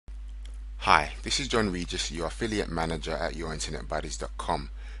Hi, this is John Regis, your affiliate manager at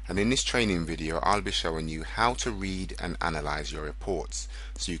yourinternetbuddies.com, and in this training video I'll be showing you how to read and analyze your reports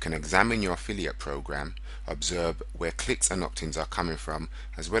so you can examine your affiliate program, observe where clicks and opt-ins are coming from,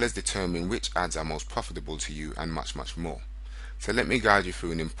 as well as determine which ads are most profitable to you and much more. So let me guide you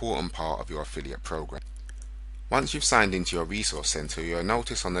through an important part of your affiliate program. Once you've signed into your resource center, you'll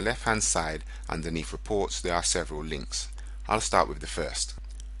notice on the left hand side underneath reports there are several links. I'll start with the first.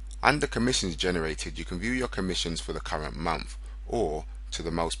 Under commissions generated, you can view your commissions for the current month or to the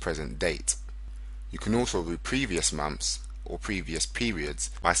most present date. You can also view previous months or previous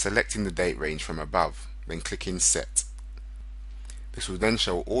periods by selecting the date range from above, then clicking Set. This will then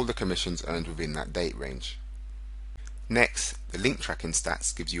show all the commissions earned within that date range. Next, the link tracking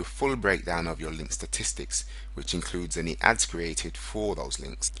stats gives you a full breakdown of your link statistics, which includes any ads created for those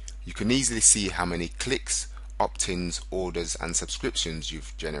links. You can easily see how many clicks, opt-ins, orders and subscriptions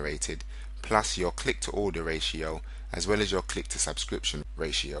you've generated, plus your click to order ratio as well as your click to subscription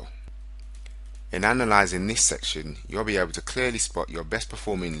ratio. In analyzing this section, you'll be able to clearly spot your best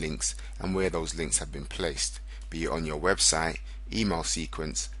performing links and where those links have been placed, be it on your website, email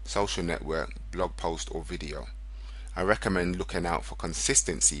sequence, social network, blog post or video. I recommend looking out for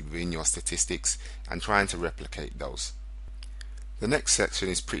consistency within your statistics and trying to replicate those. The next section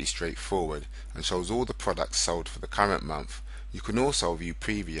is pretty straightforward and shows all the products sold for the current month. You can also view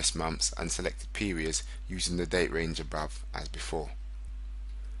previous months and selected periods using the date range above as before.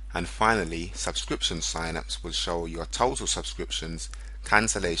 And finally, subscription signups will show your total subscriptions,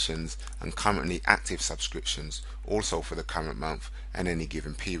 cancellations and currently active subscriptions also for the current month and any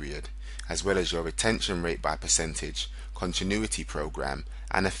given period, as well as your retention rate by percentage, continuity program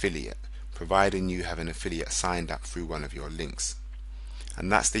and affiliate, providing you have an affiliate signed up through one of your links. And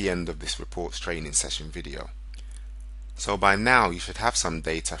that's the end of this reports training session video. So by now you should have some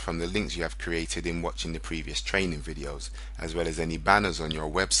data from the links you have created in watching the previous training videos, as well as any banners on your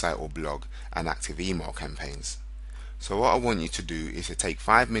website or blog and active email campaigns. So what I want you to do is to take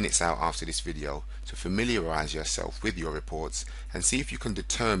 5 minutes out after this video to familiarize yourself with your reports and see if you can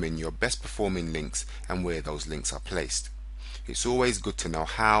determine your best performing links and where those links are placed. It's always good to know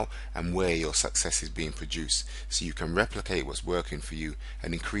how and where your success is being produced so you can replicate what's working for you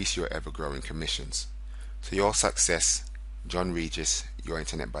and increase your ever-growing commissions. So your success, John Regis,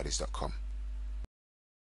 yourinternetbuddies.com.